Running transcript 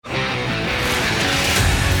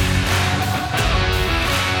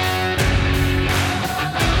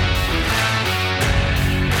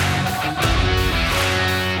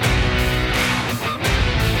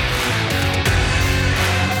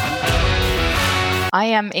I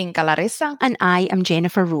am Inka Larissa. And I am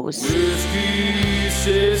Jennifer Rose. Whiskey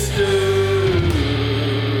Sisters,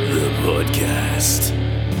 the podcast.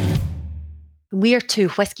 We're two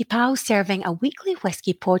whiskey pals serving a weekly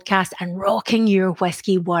whiskey podcast and rocking your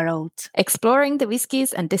whiskey world. Exploring the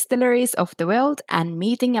whiskies and distilleries of the world and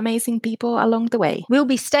meeting amazing people along the way. We'll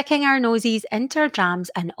be sticking our noses into our drams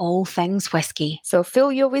and all things whiskey. So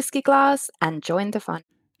fill your whiskey glass and join the fun.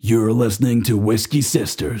 You're listening to Whiskey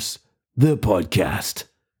Sisters, the podcast.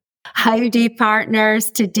 Howdy,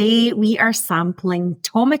 partners. Today we are sampling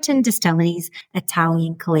Tomatin Distillery's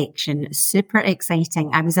Italian collection. Super exciting.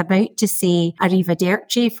 I was about to say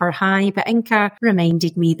arrivederci for hi, but Inka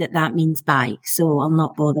reminded me that means bye. So I'll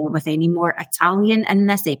not bother with any more Italian in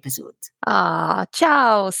this episode.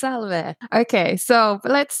 Ciao, salve. Okay, so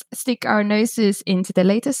let's stick our noses into the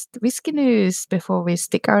latest whiskey news before we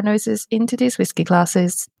stick our noses into these whiskey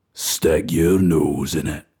glasses. Stick your nose in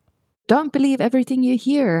it. Don't believe everything you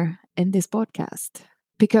hear in this podcast,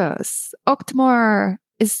 because Octomore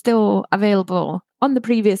is still available. On the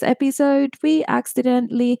previous episode, we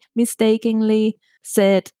mistakenly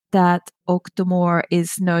said that Octomore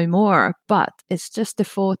is no more, but it's just the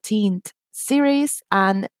 14th series,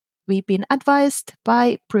 and we've been advised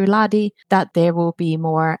by Bruladi that there will be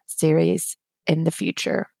more series in the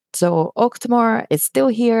future. So Octomore is still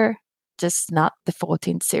here, just not the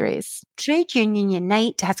 14th series. Trade Union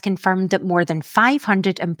Unite has confirmed that more than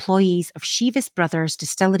 500 employees of Chivas Brothers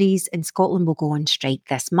distilleries in Scotland will go on strike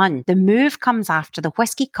this month. The move comes after the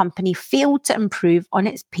whisky company failed to improve on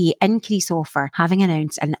its pay increase offer, having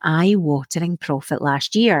announced an eye-watering profit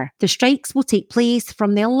last year. The strikes will take place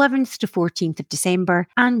from the 11th to 14th of December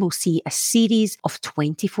and will see a series of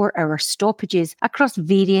 24-hour stoppages across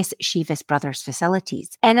various Chivas Brothers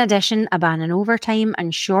facilities. In addition, a ban on overtime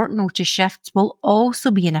and short notice shifts will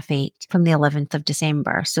also be in effect from the 11th of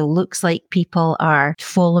December. So looks like people are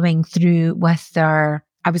following through with their,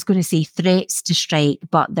 I was going to say threats to strike,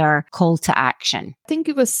 but their call to action. I think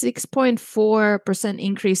it was 6.4%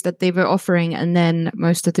 increase that they were offering, and then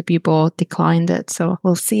most of the people declined it. So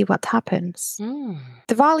we'll see what happens.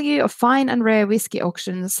 The value of fine and rare whiskey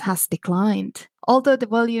auctions has declined, although the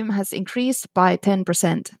volume has increased by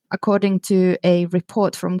 10%, according to a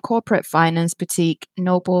report from corporate finance boutique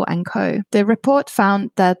Noble & Co. The report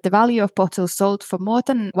found that the value of bottles sold for more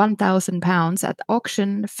than £1,000 at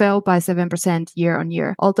auction fell by 7% year on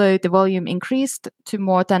year, although the volume increased to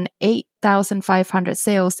more than 8,500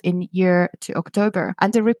 sales in year to October.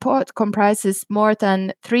 And the report comprises more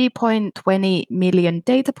than 3.20 million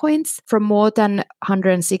data points from more than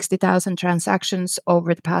 160,000 transactions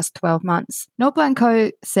over the past 12 months. Noble &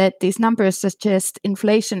 Co. said these numbers suggest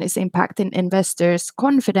inflation is impacting investors'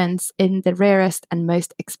 confidence in the rarest and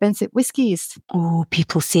most expensive whiskies. Oh,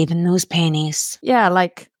 people saving those pennies. Yeah,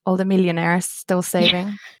 like all the millionaires still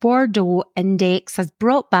saving. Bordeaux Index has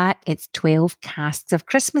brought back its 12 casks of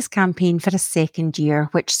Christmas campaign for a second year,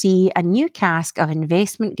 which see a new cask of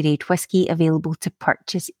investment-grade whisky available to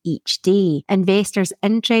purchase each day. Investors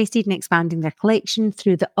interested in expanding their collection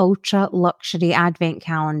through the ultra-luxury advent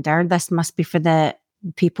calendar. This must be for the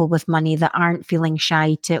people with money that aren't feeling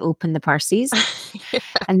shy to open the purses. Yeah.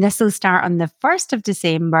 And this will start on the 1st of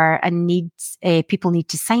December and people need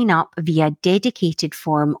to sign up via a dedicated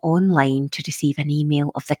form online to receive an email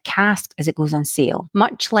of the cask as it goes on sale.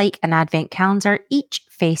 Much like an advent calendar, each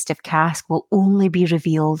festive cask will only be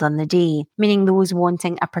revealed on the day, meaning those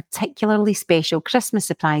wanting a particularly special Christmas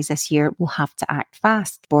surprise this year will have to act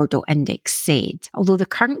fast, Bordeaux Index said. Although the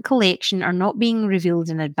current collection are not being revealed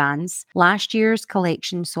in advance, last year's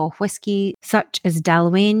collection saw whisky such as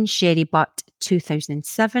Dalwyn Sherry Butt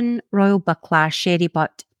 2007, Royal Buckla Sherry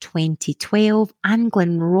Butt 2012, and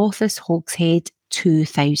Glenrothes Hogshead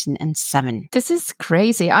 2007. This is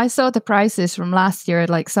crazy. I saw the prices from last year,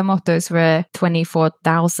 like some of those were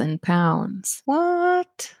 £24,000.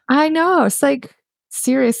 What? I know. It's like,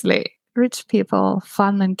 seriously, rich people,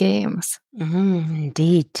 fun and games.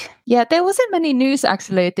 Indeed. Yeah, there wasn't many news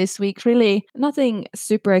actually this week, really. Nothing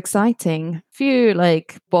super exciting. Few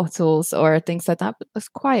like bottles or things like that, but it was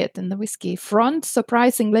quiet in the whiskey front,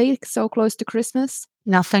 surprisingly, so close to Christmas.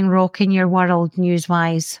 Nothing rocking your world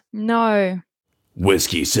news-wise. No.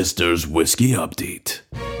 Whiskey Sisters Whiskey Update.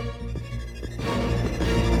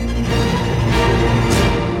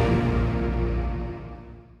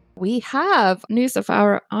 We have news of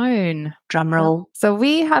our own. Drumroll. So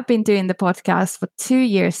we have been doing the podcast for 2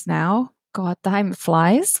 years now. God, time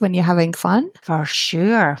flies when you're having fun. For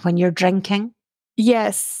sure. When you're drinking.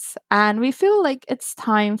 Yes, and we feel like it's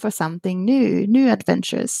time for something new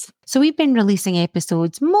adventures. So we've been releasing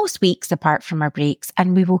episodes most weeks apart from our breaks,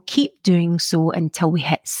 and we will keep doing so until we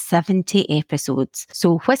hit 70 episodes.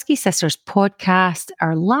 So Whiskey Sisters podcast,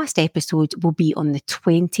 our last episode will be on the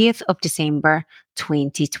 20th of December,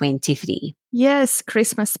 2023. Yes,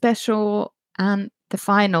 Christmas special and the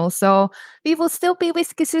final. So we will still be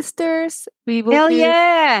Whiskey Sisters. We will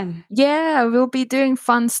we'll be doing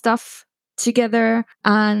fun stuff together,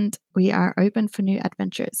 and we are open for new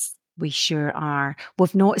adventures. We sure are.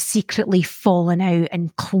 We've not secretly fallen out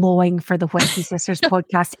and clawing for the Whiskey Sisters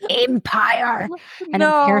podcast empire and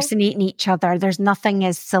impersonating each other. There's nothing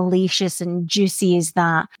as salacious and juicy as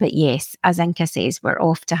that. But yes, as Inka says, we're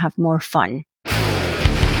off to have more fun.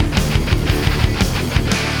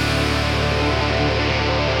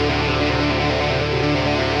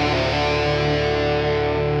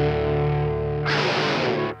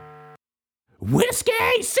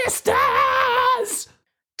 Whiskey Sisters!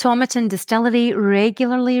 Tomatin Distillery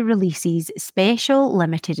regularly releases special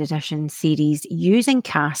limited edition series using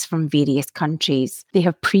casks from various countries. They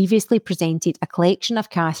have previously presented a collection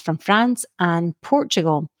of casks from France and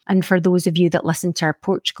Portugal. And for those of you that listened to our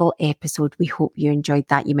Portugal episode, we hope you enjoyed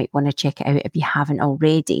that. You might want to check it out if you haven't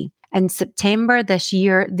already. In September this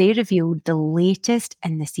year, they revealed the latest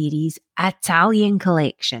in the series' Italian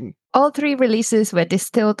collection. All three releases were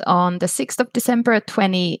distilled on the 6th of December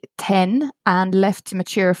 2010 and left to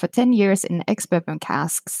mature for 10 years in ex-bourbon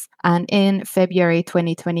casks. And in February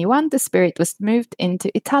 2021, the spirit was moved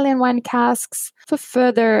into Italian wine casks for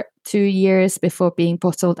further 2 years before being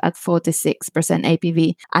bottled at 46%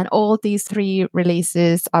 ABV. And all these three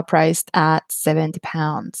releases are priced at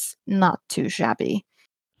 £70. Not too shabby.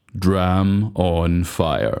 Dram on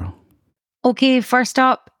fire. Okay, first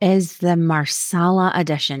up is the Marsala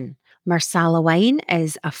edition. Marsala wine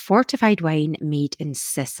is a fortified wine made in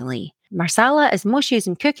Sicily. Marsala is most used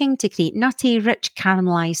in cooking to create nutty, rich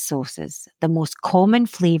caramelized sauces. The most common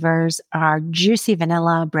flavors are juicy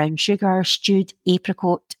vanilla, brown sugar, stewed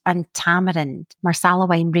apricot, and tamarind. Marsala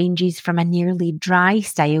wine ranges from a nearly dry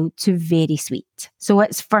style to very sweet. So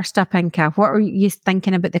it's first up, Inka. What are you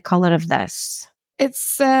thinking about the colour of this?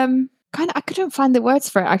 It's I couldn't find the words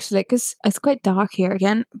for it actually because it's quite dark here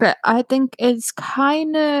again, but I think it's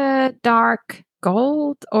kind of dark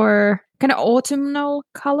gold or kind of autumnal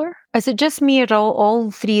color. Is it just me or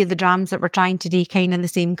all three of the drams that we're trying to do kind of the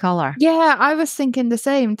same color? Yeah, I was thinking the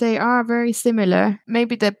same. They are very similar.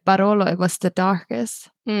 Maybe the Barolo was the darkest.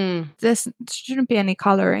 There shouldn't be any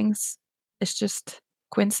colorings. It's just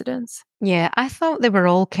coincidence. Yeah, I thought they were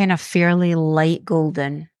all kind of fairly light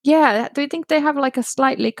golden. Yeah, do you think they have like a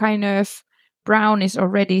slightly kind of brownish or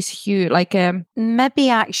reddish hue? Like maybe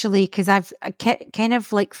actually, because I've kind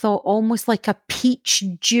of like thought almost like a peach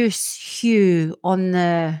juice hue on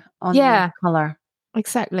the color.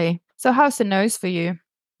 Exactly. So how's the nose for you?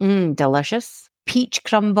 Delicious. Peach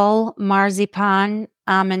crumble, marzipan,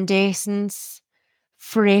 almond essence,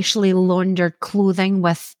 freshly laundered clothing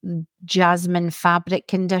with jasmine fabric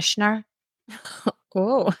conditioner.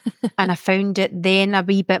 Oh. And I found it then a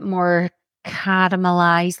wee bit more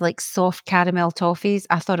caramelized, like soft caramel toffees.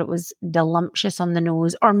 I thought it was delumptious on the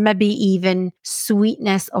nose, or maybe even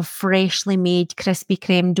sweetness of freshly made Krispy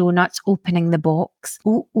Kreme donuts opening the box.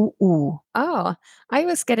 Ooh, ooh, ooh. Oh, I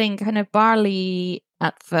was getting kind of barley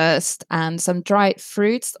at first and some dried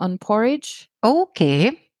fruits on porridge.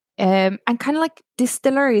 Okay. And kind of like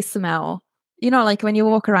distillery smell. You know, like when you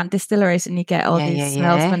walk around distilleries and you get all these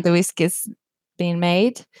smells when the whiskey's being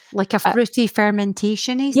made. Like a fruity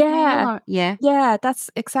fermentation-y smell? Yeah, that's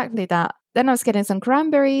exactly that. Then I was getting some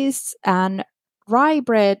cranberries and rye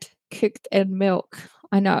bread cooked in milk.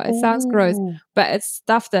 I know, it sounds gross, but it's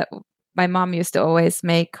stuff that my mom used to always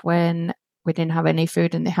make when we didn't have any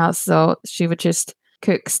food in the house. So she would just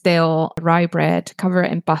cook stale rye bread, cover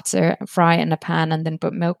it in butter, fry it in a pan, and then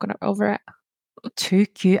put milk over it. Too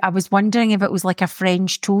cute. I was wondering if it was like a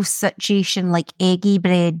French toast situation, like eggy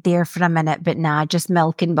bread there for a minute, but nah, just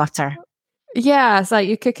milk and butter. Yeah, it's like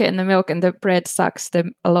you cook it in the milk and the bread sucks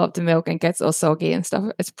a lot of the milk and gets all soggy and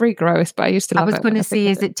stuff. It's pretty gross, but I used to love it. I was going to say,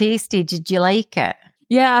 is it tasty? Did you like it?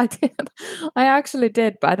 Yeah, I did. I actually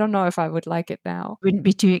did, but I don't know if I would like it now. Wouldn't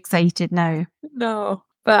be too excited now. No.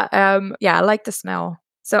 But yeah, I like the smell.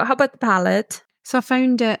 So how about the palate? So I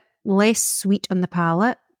found it less sweet on the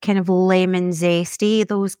palate, kind of lemon zesty,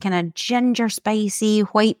 those kind of ginger spicy,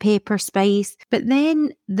 white pepper spice. But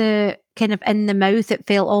then the kind of in the mouth, it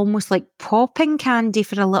felt almost like popping candy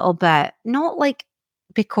for a little bit. Not like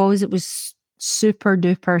because it was super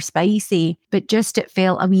duper spicy, but just it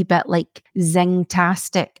felt a wee bit like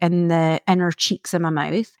zing-tastic in the inner cheeks of my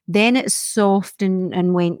mouth. Then it softened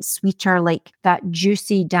and went sweeter, like that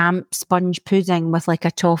juicy, damp sponge pudding with like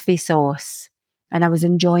a toffee sauce. And I was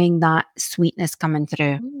enjoying that sweetness coming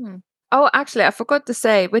through. Oh, actually, I forgot to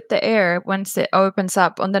say, with the air, once it opens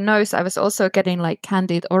up on the nose, I was also getting like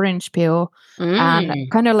candied orange peel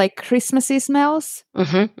and kind of like Christmassy smells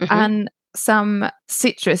and some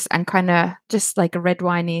citrus and kind of just like red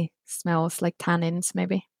winey smells, like tannins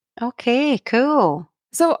maybe. Okay, cool.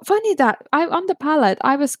 So funny that on the palate,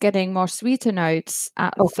 I was getting more sweeter notes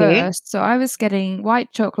at first. So I was getting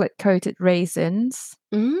white chocolate coated raisins.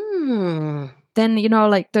 Then,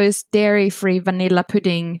 like those dairy-free vanilla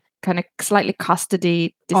pudding, kind of slightly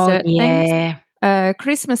custardy dessert things.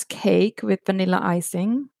 Christmas cake with vanilla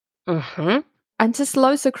icing. And just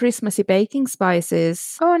loads of Christmassy baking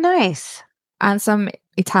spices. Oh, nice. And some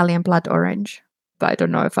Italian blood orange. But I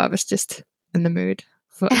don't know if I was just in the mood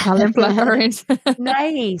for Italian blood orange.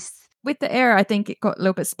 Nice. With the air, I think it got a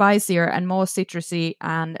little bit spicier and more citrusy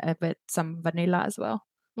and a bit some vanilla as well.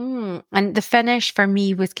 And the finish for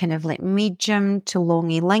me was kind of like medium to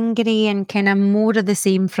longy lingery and kind of more of the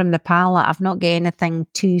same from the palate. I've not got anything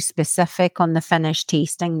too specific on the finish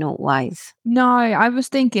tasting note wise. No, I was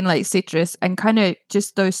thinking like citrus and kind of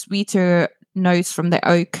just those sweeter notes from the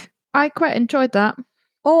oak. I quite enjoyed that.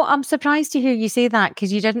 Oh, I'm surprised to hear you say that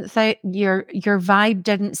because you didn't your vibe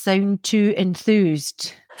didn't sound too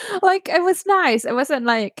enthused. Like it was nice. It wasn't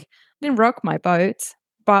like didn't rock my boat,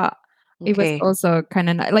 but it was also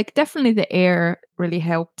kind of nice. Like definitely the air really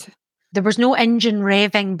helped. There was no engine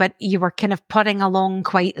revving, but you were kind of putting along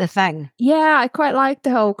quite the thing. Yeah, I quite liked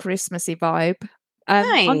the whole Christmassy vibe.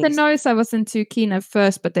 Nice. On the nose, I wasn't too keen at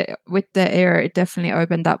first, but with the air, it definitely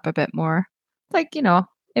opened up a bit more. Like,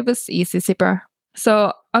 it was easy sipper.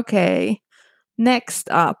 So, okay.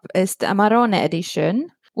 Next up is the Amarone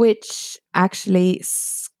edition, which actually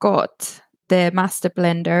Scott, the master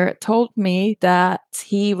blender, told me that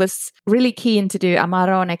he was really keen to do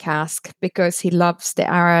Amarone cask because he loves the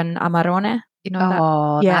Aran Amarone.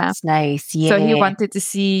 That's nice. Yeah. So he wanted to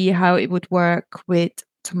see how it would work with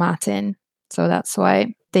Tomatin. So that's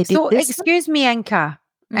why they did this. So, excuse me, Inka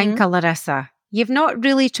Larissa. You've not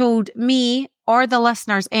really told me or the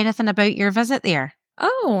listeners anything about your visit there.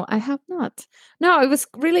 Oh, I have not. No, it was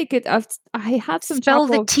really good. I had some trouble.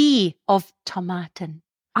 Spill the tea of Tomatin.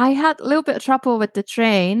 I had a little bit of trouble with the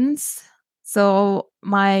trains. So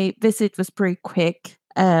my visit was pretty quick,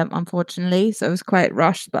 unfortunately. So it was quite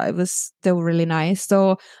rushed, but it was still really nice.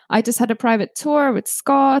 So I just had a private tour with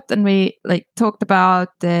Scott and we talked about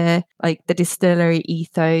the distillery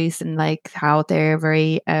ethos and how they're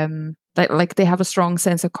very like they have a strong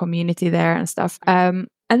sense of community there and stuff. And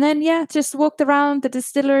then just walked around the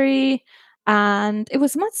distillery and it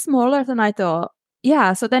was much smaller than I thought.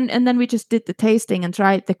 Yeah, so then we just did the tasting and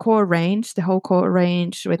tried the core range, the whole core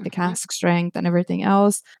range with the cask strength and everything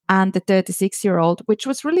else, and the 36-year-old, which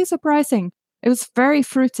was really surprising. It was very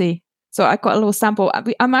fruity. So I got a little sample.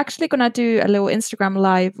 I'm actually going to do a little Instagram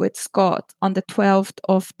live with Scott on the 12th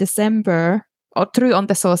of December, or through On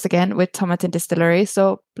the Sauce again with Tomatin Distillery.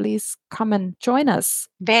 So please come and join us.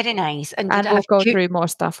 Very nice. And we'll go through more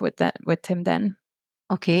stuff with him then.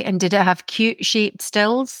 Okay, and did it have cute shaped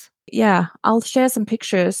stills? Yeah, I'll share some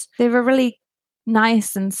pictures. They were really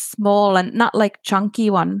nice and small and not like chunky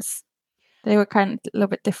ones. They were kind of a little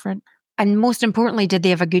bit different. And most importantly, did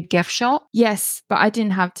they have a good gift shop? Yes, but I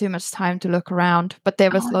didn't have too much time to look around. But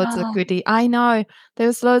there was loads of goodie. I know. There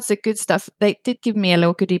was loads of good stuff. They did give me a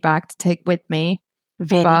little goodie bag to take with me.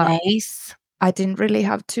 Very nice. I didn't really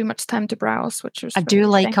have too much time to browse, which was I do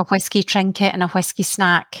like a whiskey trinket and a whiskey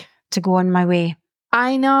snack to go on my way.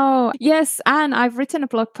 I know. Yes, and I've written a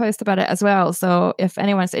blog post about it as well. So if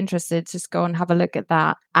anyone's interested, just go and have a look at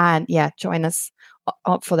that. And join us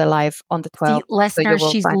up for the live on the 12th. See, listeners,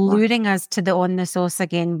 she's luring us to the On the Sauce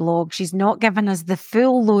Again blog. She's not giving us the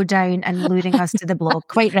full lowdown and luring us to the blog.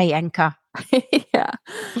 Quite right, Inka. Yeah.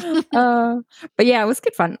 But it was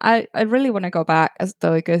good fun. I really want to go back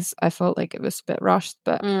because I felt like it was a bit rushed,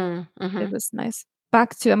 but it was nice.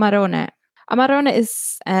 Back to Amarone. Amarone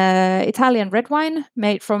is Italian red wine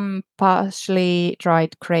made from partially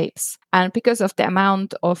dried grapes. And because of the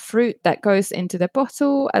amount of fruit that goes into the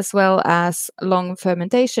bottle, as well as long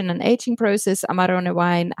fermentation and aging process, Amarone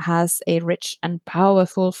wine has a rich and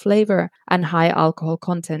powerful flavor and high alcohol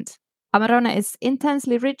content. Amarone is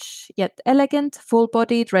intensely rich, yet elegant,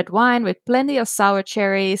 full-bodied red wine with plenty of sour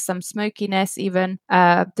cherries, some smokiness even.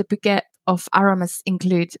 The bouquet of aromas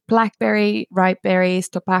include blackberry, ripe berries,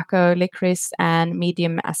 tobacco, licorice, and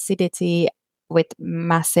medium acidity with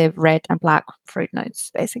massive red and black fruit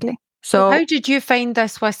notes, basically. So how did you find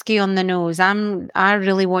this whiskey on the nose? I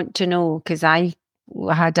really want to know, because I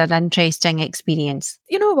had an interesting experience.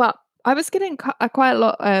 You know what? I was getting quite a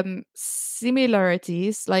lot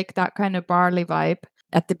similarities, like that kind of barley vibe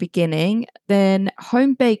at the beginning. Then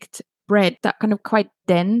home-baked bread, that kind of quite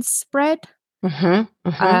dense bread.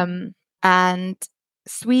 And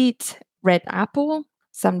sweet red apple,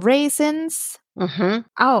 some raisins.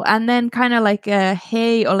 Oh, and then kind of like a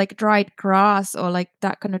hay or like dried grass or like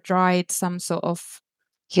that kind of dried some sort of...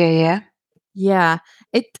 Yeah.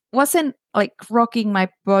 It wasn't like rocking my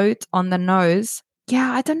boat on the nose.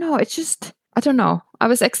 Yeah, I don't know. It's just, I don't know. I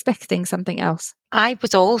was expecting something else. I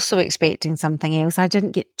was also expecting something else. I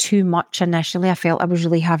didn't get too much initially. I felt I was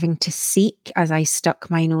really having to seek as I stuck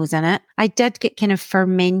my nose in it. I did get kind of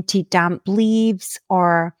fermented damp leaves,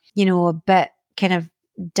 or, you know, a bit kind of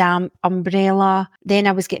damp umbrella. Then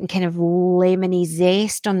I was getting kind of lemony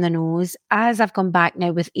zest on the nose. As I've gone back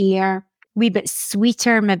now with air, wee bit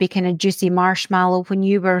sweeter, maybe kind of juicy marshmallow. When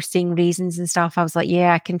you were saying raisins and stuff, I was like,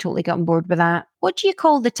 yeah, I can totally get on board with that. What do you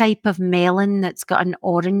call the type of melon that's got an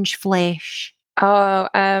orange flesh? Oh,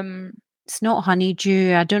 it's not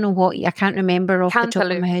honeydew. I don't know what, I can't remember off the top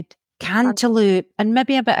of my head. Cantaloupe, and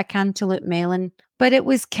maybe a bit of cantaloupe melon. But it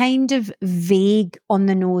was kind of vague on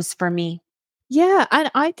the nose for me. Yeah, and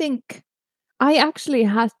I think I actually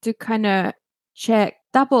had to kind of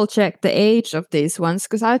double check the age of these ones,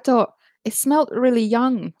 because I thought it smelled really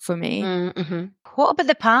young for me. What about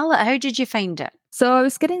the palate? How did you find it? So I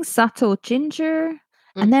was getting subtle ginger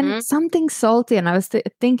and then something salty, and I was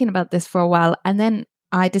thinking about this for a while, and then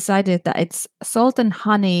I decided that it's salt and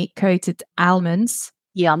honey coated almonds.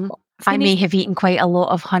 Yum. I may have eaten quite a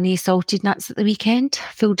lot of honey salted nuts at the weekend,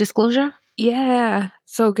 full disclosure. Yeah,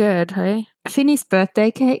 so good, hey? Finny's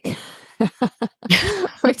birthday cake.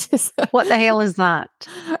 Which is what the hell is that?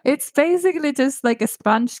 It's basically just like a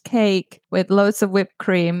sponge cake with loads of whipped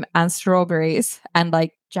cream and strawberries and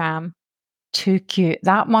like jam. Too cute.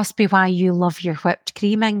 That must be why you love your whipped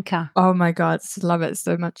cream, Inca. Oh my God, love it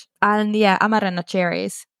so much. And yeah, amarena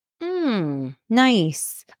cherries.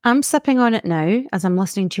 Nice. I'm sipping on it now as I'm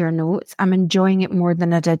listening to your notes. I'm enjoying it more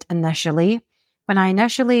than I did initially. When I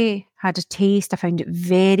initially had a taste, I found it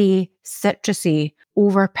very citrusy,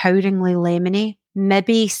 overpoweringly lemony.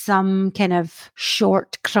 Maybe some kind of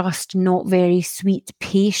short crust, not very sweet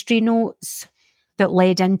pastry notes that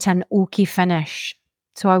led into an oaky finish.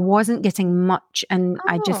 So I wasn't getting much, and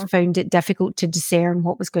I just found it difficult to discern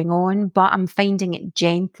what was going on, but I'm finding it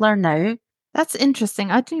gentler now. That's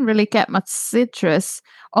interesting. I didn't really get much citrus,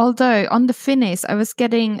 although on the finish I was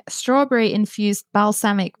getting strawberry-infused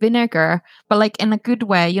balsamic vinegar, but like in a good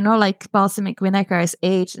way. You know, like balsamic vinegar is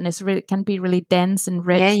aged and can be really dense and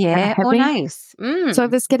rich. Yeah. And oh, nice. So I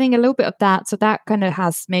was getting a little bit of that. So that kind of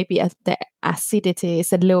has maybe the acidity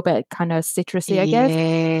is a little bit kind of citrusy, I guess.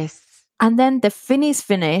 Yes. And then the finish,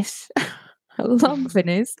 long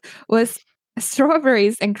finish, was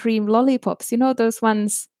strawberries and cream lollipops. You know those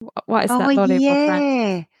ones? What is that lollipop?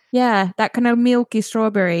 Yeah. Yeah, that kind of milky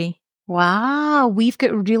strawberry. Wow, we've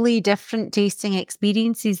got really different tasting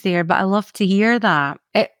experiences there, but I love to hear that.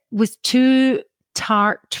 It was too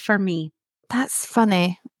tart for me. That's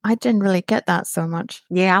funny. I didn't really get that so much.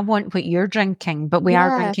 Yeah, I want what you're drinking, but we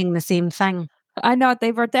are drinking the same thing. I know,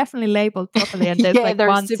 they were definitely labeled properly, and there's like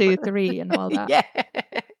 1, 2, 3 and all that. Yeah.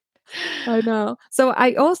 I know. So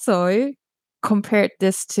I also compared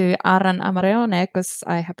this to Aran Amareone, because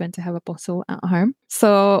I happen to have a bottle at home.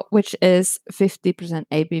 So, which is 50%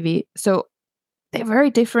 ABV. So they're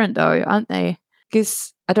very different though, aren't they?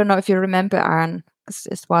 Because I don't know if you remember Aran, because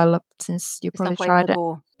it's a while up since you probably tried it.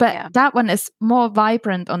 But that one is more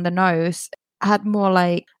vibrant on the nose. Had more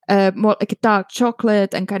like a dark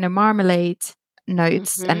chocolate and kind of marmalade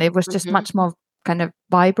notes, and it was just much more kind of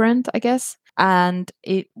vibrant, I guess. And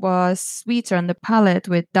it was sweeter on the palate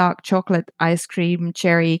with dark chocolate ice cream,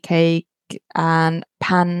 cherry cake, and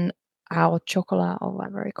pan au chocolat, or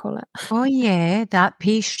whatever you call it. Oh yeah, that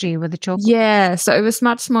pastry with the chocolate. Yeah, so it was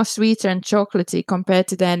much more sweeter and chocolatey compared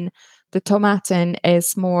to then the Tomatin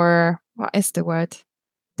is more, what is the word?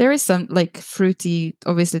 There is some like fruity,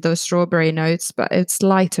 obviously those strawberry notes, but it's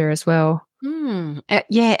lighter as well.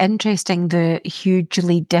 Yeah, interesting. The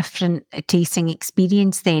hugely different tasting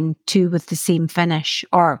experience then too, with the same finish,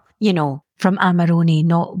 or, you know, from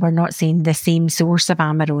Amarone. We're not saying the same source of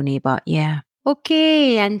Amarone, but yeah.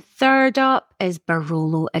 Okay, and third up is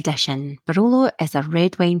Barolo Edition. Barolo is a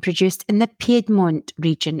red wine produced in the Piedmont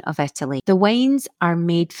region of Italy. The wines are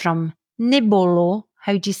made from Nebbiolo.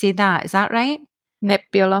 How do you say that? Is that right?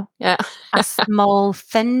 Nebula. Yeah. A small,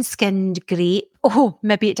 thin-skinned grape. Oh,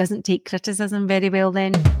 maybe it doesn't take criticism very well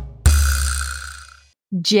then.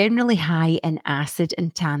 Generally high in acid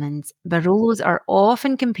and tannins, Barolos are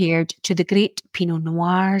often compared to the great Pinot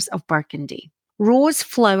Noirs of Burgundy. Rose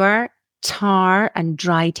flower, tar, and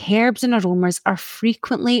dried herbs and aromas are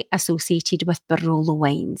frequently associated with Barolo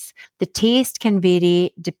wines. The taste can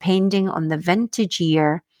vary depending on the vintage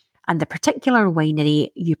year and the particular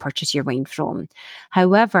winery you purchase your wine from.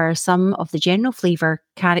 However, some of the general flavour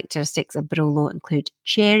characteristics of Barolo include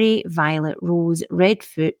cherry, violet, rose, red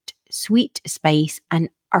fruit, sweet spice, and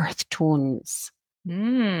earth tones.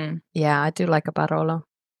 Yeah, I do like a Barolo.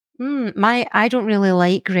 I don't really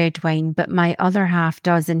like red wine, but my other half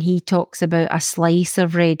does, and he talks about a slice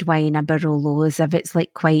of red wine, a Barolo, as if it's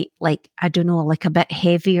like quite I don't know, like a bit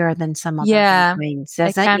heavier than some other red wines.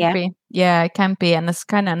 Is it? Can be. Yeah, it can be, and it's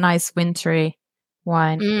kind of nice wintry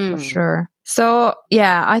wine for sure. So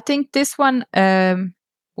yeah, I think this one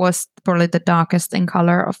was probably the darkest in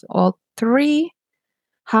color of all three.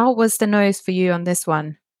 How was the nose for you on this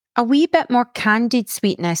one? A wee bit more candied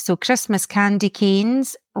sweetness, so Christmas candy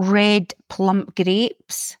canes, red plump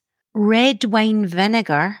grapes, red wine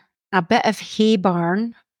vinegar, a bit of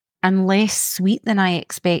haybarn, and less sweet than I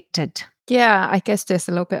expected. Yeah, I guess there's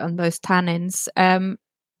a little bit on those tannins.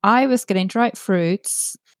 I was getting dried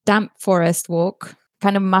fruits, damp forest walk,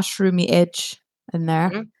 kind of mushroomy edge in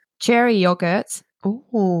there, cherry yogurt.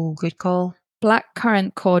 Oh, good call. Black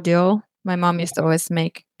currant cordial. My mom used to always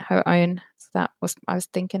make her own. So I was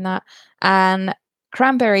thinking that. And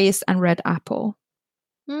cranberries and red apple.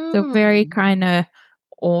 So very kind of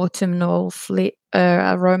autumnal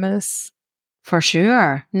aromas. For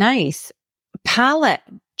sure. Nice. Palate.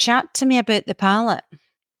 Chat to me about the palate.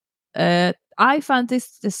 I found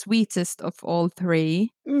this the sweetest of all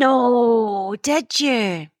three. No, did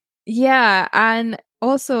you? Yeah, and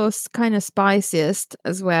also kind of spiciest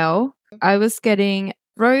as well. I was getting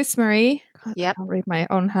rosemary. I can't read my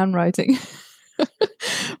own handwriting.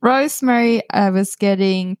 Rosemary. I was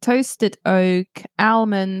getting toasted oak,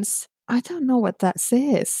 almonds. I don't know what that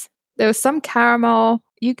says. There was some caramel.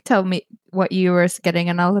 You tell me what you were getting,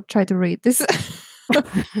 and I'll try to read this.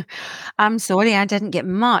 I'm sorry, I didn't get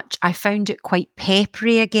much. I found it quite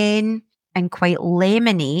peppery again and quite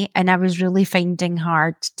lemony, and I was really finding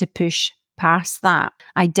hard to push past that.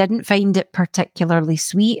 I didn't find it particularly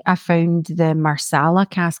sweet. I found the Marsala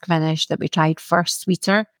cask finish that we tried first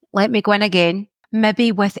sweeter. Let me go in again.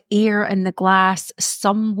 Maybe with air in the glass,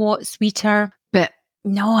 somewhat sweeter, but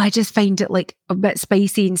no, I just find it like a bit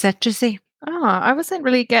spicy and citrusy. Oh, I wasn't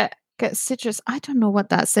really get citrus. I don't know what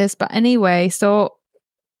that says, but anyway, so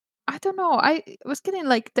I don't know. I was getting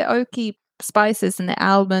like the oaky spices and the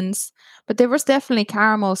almonds, but there was definitely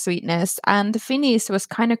caramel sweetness, and the finish was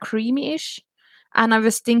kind of creamy-ish. And I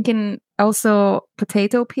was thinking also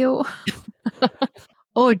potato peel.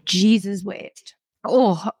 Oh, Jesus, wait.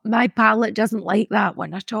 Oh, my palate doesn't like that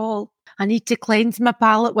one at all. I need to cleanse my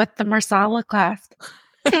palate with the Marsala cask.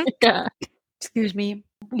 Yeah. Excuse me.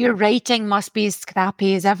 Your writing must be as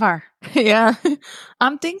scrappy as ever. Yeah.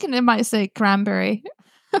 I'm thinking it might say cranberry.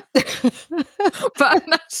 But I'm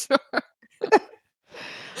not sure.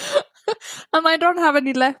 And I don't have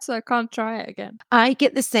any left, so I can't try it again. I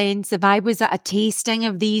get the sense if I was at a tasting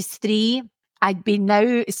of these three, I'd be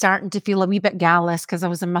now starting to feel a wee bit gallus because I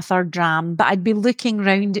was in my third dram, but I'd be looking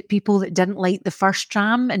round at people that didn't like the first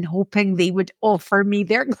dram and hoping they would offer me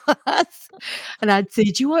their glass. And I'd say,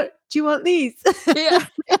 do you want these? Yeah.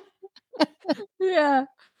 Yeah.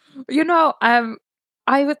 You know,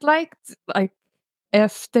 I would like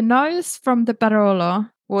if the nose from the Barolo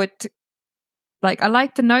would, I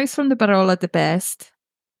like the nose from the Barolo the best.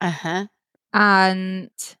 And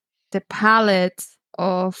the palate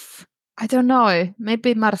of, I don't know,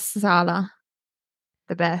 maybe Marsala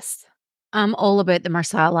the best. I'm all about the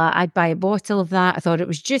Marsala. I'd buy a bottle of that. I thought it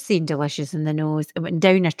was juicy and delicious in the nose. It went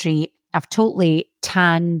down a treat. I've totally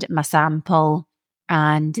tanned my sample,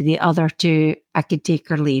 and the other two I could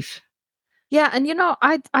take or leave. Yeah, and you know,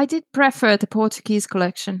 I did prefer the Portuguese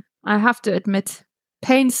collection. I have to admit.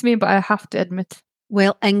 Pains me, but I have to admit.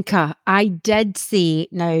 Well, Inca, I did say,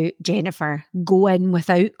 now, Jennifer, go in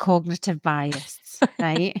without cognitive bias,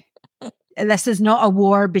 right? This is not a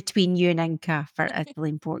war between you and Inca for Italy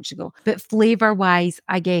and Portugal. But flavour-wise,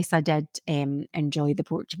 I guess I did enjoy the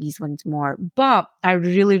Portuguese ones more. But I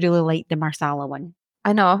really, really liked the Marsala one.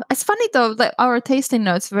 I know. It's funny though that our tasting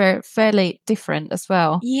notes were fairly different as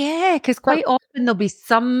well. Yeah, because quite often there'll be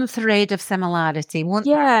some thread of similarity, won't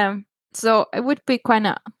there? Yeah. So it would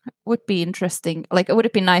be interesting. Like, it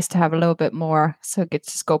would be nice to have a little bit more, so I could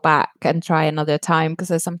just go back and try another time,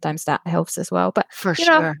 because sometimes that helps as well. But For you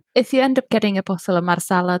know, sure. if you end up getting a bottle of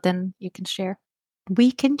Marsala, then you can share.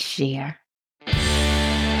 We can share.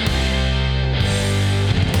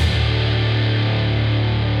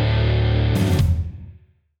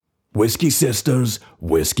 Whiskey Sisters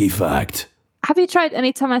Whiskey Fact. Have you tried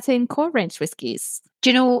any Tomatin core range whiskies? Do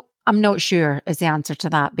you know, I'm not sure is the answer to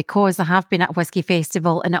that, because I have been at a whiskey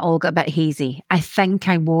festival and it all got a bit hazy. I think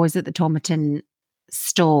I was at the Tomatin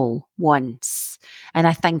stall once and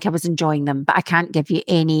I think I was enjoying them, but I can't give you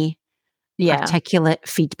any articulate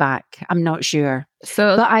feedback. I'm not sure.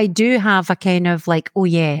 But I do have a kind of like, oh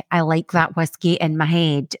yeah, I like that whiskey in my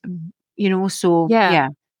head, you know, so yeah.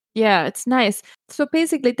 Yeah, it's nice. So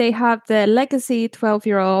basically they have the legacy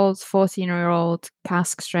 12-year-old, 14-year-old,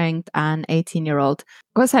 cask strength and 18-year-old.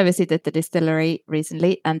 Because I visited the distillery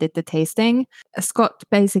recently and did the tasting, Scott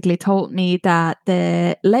basically told me that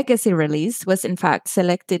the legacy release was in fact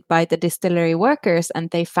selected by the distillery workers and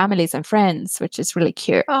their families and friends, which is really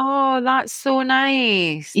cute. Oh, that's so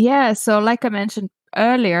nice. Yeah, so like I mentioned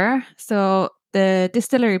earlier, so the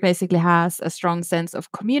distillery basically has a strong sense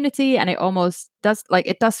of community, and it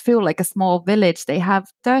does feel like a small village. They have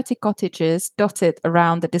 30 cottages dotted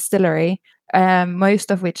around the distillery, most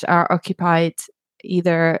of which are occupied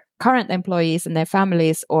either current employees and their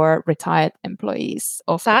families or retired employees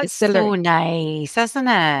of the distillery. That's so nice, isn't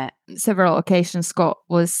it? Several occasions, Scott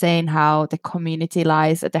was saying how the community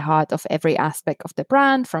lies at the heart of every aspect of the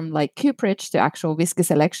brand, from like cooperage to actual whiskey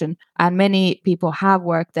selection. And many people have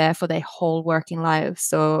worked there for their whole working lives.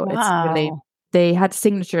 So it's really, they had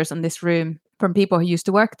signatures on this room from people who used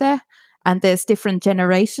to work there. And there's different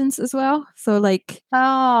generations as well. So like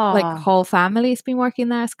whole family's been working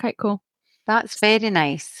there. It's quite cool. That's very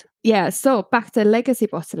nice. Yeah, so back to legacy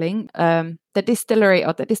bottling, the distillery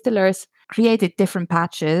or the distillers created different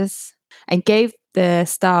batches and gave the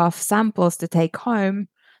staff samples to take home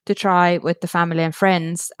to try with the family and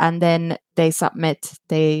friends, and then they submit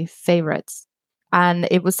their favorites. And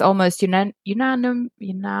it was almost unanimously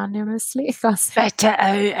Spit it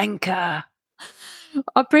out, Inca.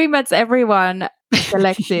 Pretty much everyone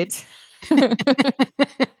selected.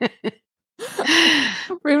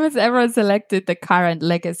 Pretty much everyone selected the current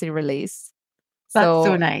legacy release. That's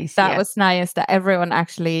so nice. That was nice that everyone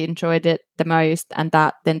actually enjoyed it the most, and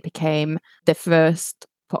that then became the first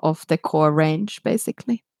of the core range,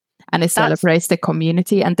 basically. And it celebrates the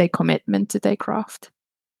community and their commitment to their craft.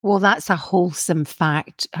 Well, that's a wholesome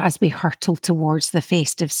fact as we hurtle towards the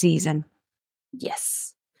festive season.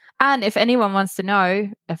 Yes. And if anyone wants to know,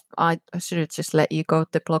 if I should have just let you go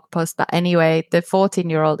to the blog post, but anyway, the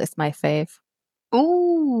 14-year-old is my fave.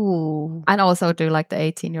 Ooh. And also do like the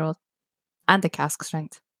 18-year-old and the cask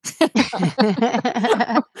strength.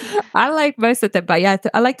 I like most of them, but yeah,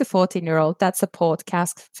 I like the 14-year-old. That's a port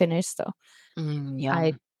cask finish, so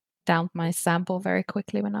I downed my sample very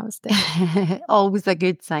quickly when I was there. Always a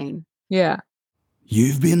good sign. Yeah.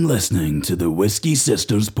 You've been listening to the Whiskey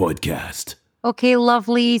Sisters podcast. Okay,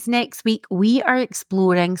 lovelies, next week we are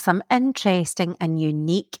exploring some interesting and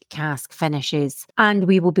unique cask finishes, and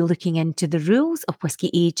we will be looking into the rules of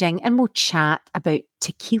whiskey aging, and we'll chat about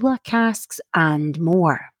tequila casks and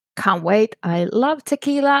more. Can't wait. I love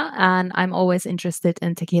tequila, and I'm always interested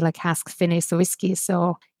in tequila cask finished whiskey,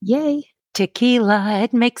 so yay. Tequila,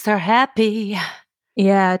 it makes her happy.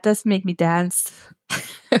 Yeah, it does make me dance.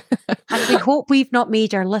 And we hope we've not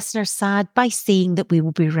made our listeners sad by saying that we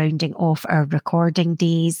will be rounding off our recording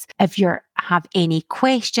days. If you have any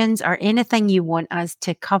questions or anything you want us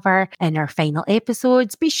to cover in our final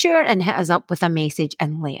episodes, be sure and hit us up with a message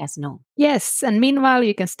and let us know. Yes, and meanwhile,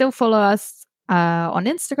 you can still follow us on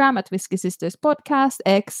Instagram at Whiskey Sisters Podcast,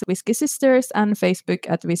 X Whiskey Sisters, and Facebook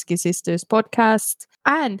at Whiskey Sisters Podcast.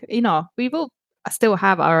 And, we will still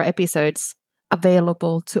have our episodes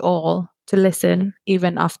available to all to listen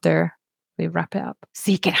even after we wrap it up.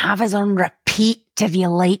 So you can have us on repeat if you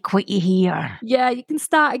like what you hear. Yeah, you can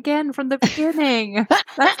start again from the beginning.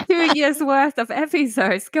 That's 2 years worth of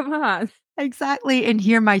episodes. Come on. Exactly. And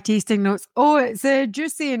hear my tasting notes. Oh, it's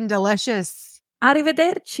juicy and delicious.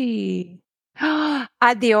 Arrivederci.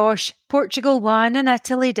 Adios. Portugal won and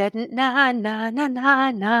Italy didn't. Na, na, na,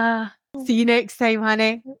 na, na. See you next time,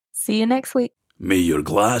 honey. See you next week. May your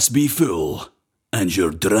glass be full and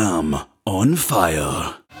your dram on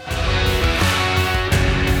fire.